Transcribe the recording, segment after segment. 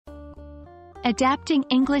Adapting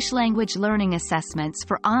English language learning assessments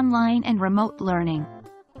for online and remote learning.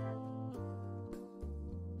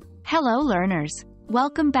 Hello learners,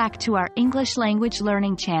 welcome back to our English language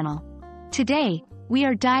learning channel. Today, we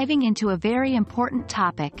are diving into a very important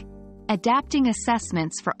topic: adapting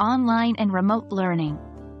assessments for online and remote learning.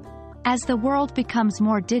 As the world becomes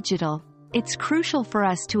more digital, it's crucial for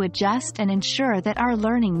us to adjust and ensure that our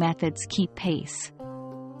learning methods keep pace.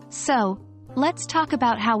 So, let's talk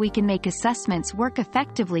about how we can make assessments work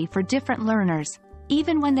effectively for different learners,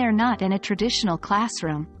 even when they're not in a traditional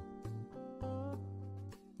classroom.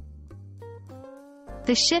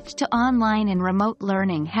 The shift to online and remote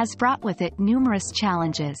learning has brought with it numerous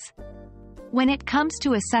challenges. When it comes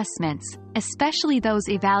to assessments, especially those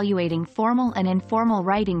evaluating formal and informal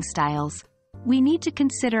writing styles, we need to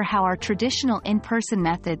consider how our traditional in-person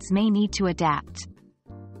methods may need to adapt.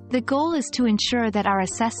 The goal is to ensure that our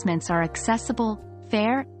assessments are accessible,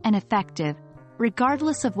 fair, and effective,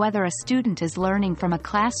 regardless of whether a student is learning from a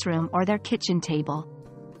classroom or their kitchen table.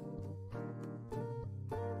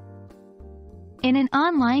 In an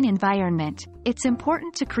online environment, it's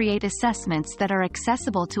important to create assessments that are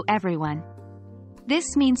accessible to everyone.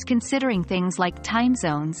 This means considering things like time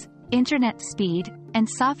zones, internet speed, and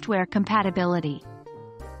software compatibility.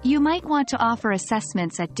 You might want to offer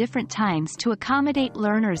assessments at different times to accommodate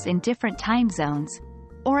learners in different time zones,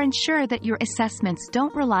 or ensure that your assessments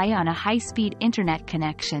don't rely on a high-speed internet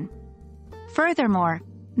connection. Furthermore,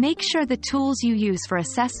 make sure the tools you use for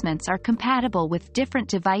assessments are compatible with different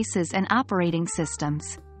devices and operating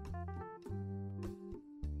systems.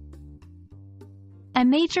 A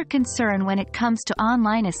major concern when it comes to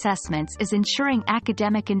online assessments is ensuring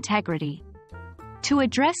academic integrity. To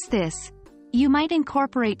address this, you might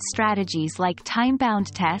incorporate strategies like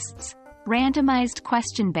time-bound tests, randomized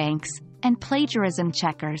question banks, and plagiarism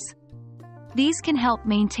checkers. These can help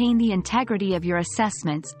maintain the integrity of your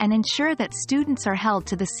assessments and ensure that students are held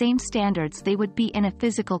to the same standards they would be in a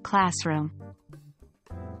physical classroom.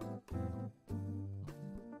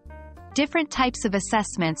 Different types of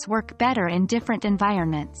assessments work better in different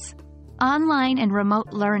environments. Online and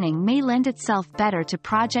remote learning may lend itself better to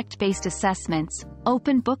project-based assessments,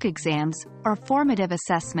 open book exams, or formative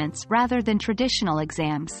assessments rather than traditional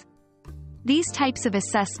exams. These types of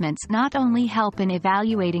assessments not only help in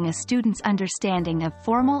evaluating a student's understanding of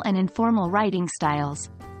formal and informal writing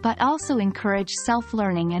styles, but also encourage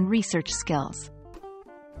self-learning and research skills.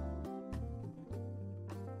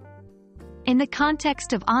 In the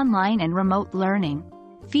context of online and remote learning,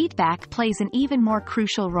 feedback plays an even more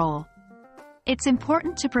crucial role. It's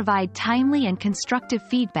important to provide timely and constructive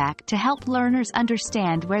feedback to help learners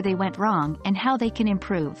understand where they went wrong and how they can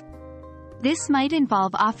improve. This might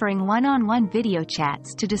involve offering one-on-one video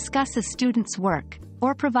chats to discuss a student's work,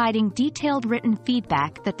 or providing detailed written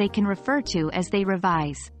feedback that they can refer to as they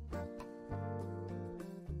revise.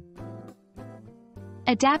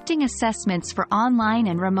 Adapting assessments for online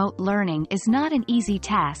and remote learning is not an easy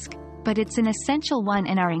task, but it's an essential one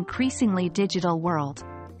in our increasingly digital world.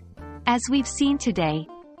 As we've seen today,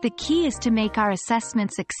 the key is to make our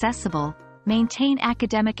assessments accessible, maintain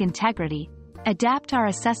academic integrity, adapt our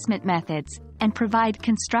assessment methods, and provide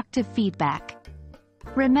constructive feedback.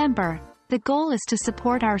 Remember, the goal is to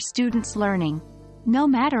support our students' learning, no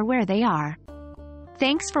matter where they are.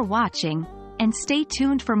 Thanks for watching, and stay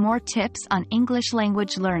tuned for more tips on English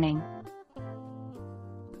language learning.